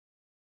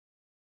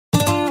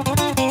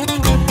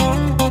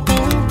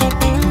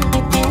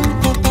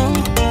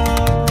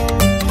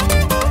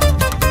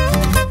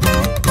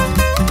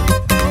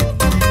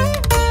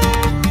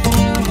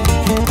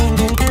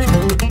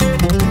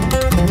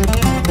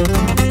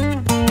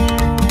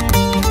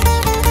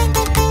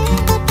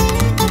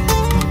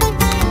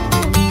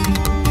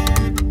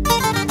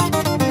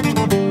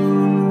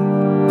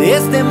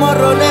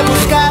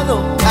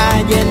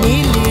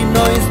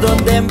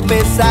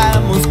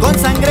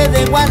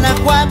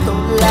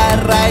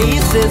las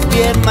raíces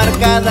bien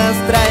marcadas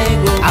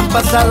traigo. Han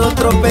pasado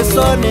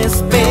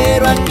tropezones,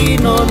 pero aquí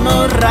no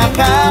nos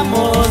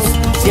rajamos.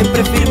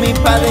 Siempre firme y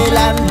pa'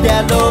 adelante,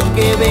 a lo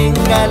que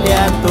venga le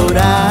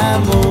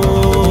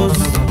atoramos.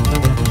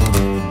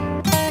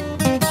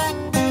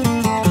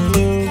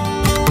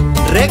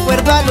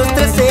 Recuerdo a los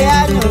 13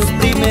 años,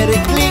 primer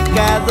clic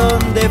a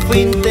donde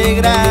fui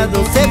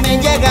integrado. Se me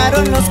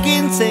llegaron los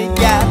 15,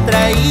 ya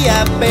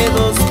traía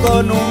pedos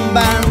con un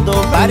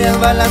bando. Varias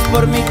balas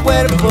por mi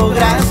cuerpo,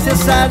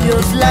 gracias a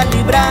Dios la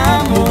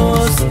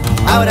libramos.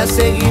 Ahora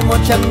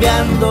seguimos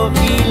chambeando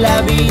y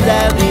la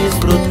vida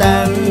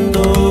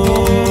disfrutando.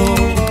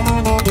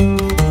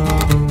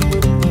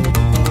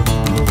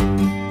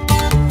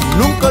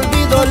 Nunca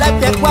olvido la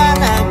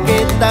Tijuana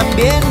que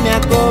también me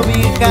ha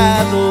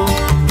cobijado.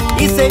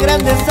 Hice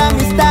grandes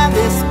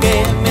amistades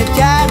que me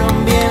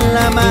echaron bien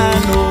la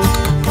mano.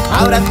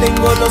 Ahora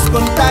tengo los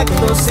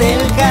contactos,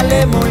 el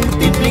jale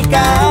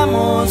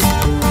multiplicamos.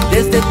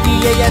 Desde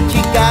TJ a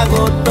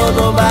Chicago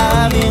todo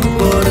va bien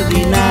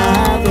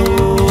coordinado.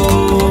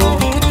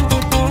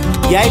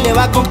 Y ahí le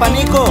va, compa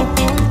Nikko,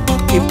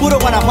 y puro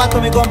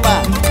Guanajuato, mi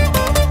compa.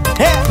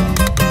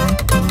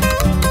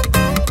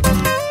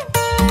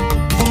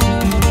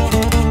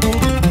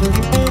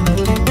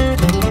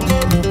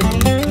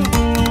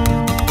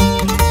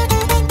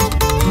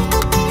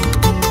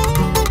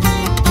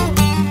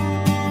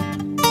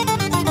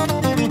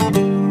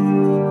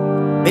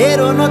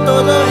 Pero no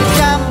todo es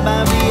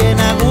chamba, bien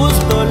a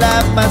gusto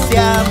la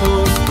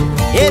paseamos.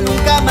 En un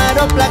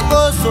Camaro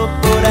placoso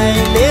por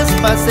ahí les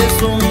pasé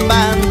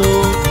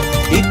zumbando.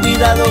 Y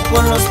cuidado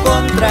con los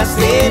contras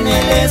en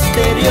el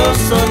estéreo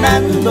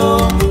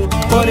sonando.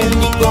 Por el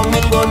Nikko me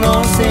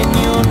conocen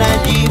y una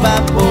jiba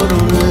por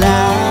un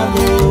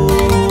lado.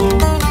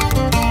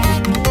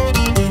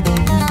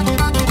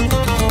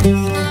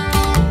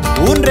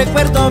 Un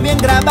recuerdo bien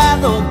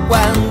grabado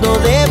cuando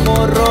de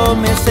morro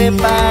me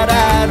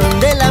separaron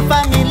de la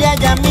familia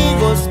y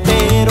amigos,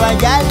 pero hay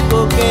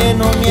algo que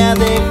no me ha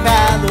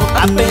dejado.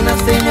 Apenas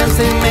tenía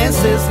 6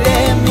 meses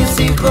de mis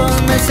hijos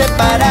me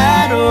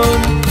separaron.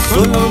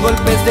 Son los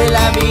golpes de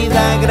la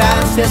vida,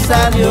 gracias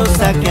a Dios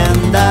aquí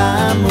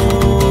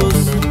andamos.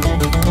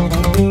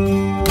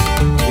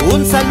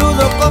 Un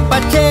saludo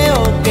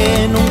compacheo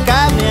que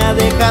nunca me ha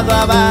dejado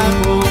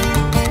abajo.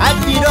 Al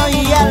tiro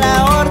y a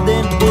la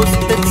orden,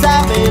 usted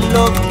sabe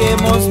lo que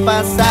hemos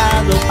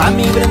pasado. A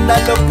mi Brenda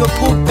lo que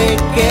ocupe,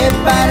 que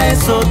para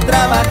eso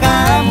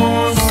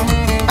trabajamos.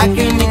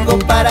 Aquel Nikko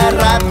para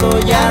rato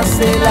ya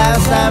se la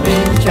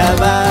saben,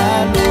 chaval.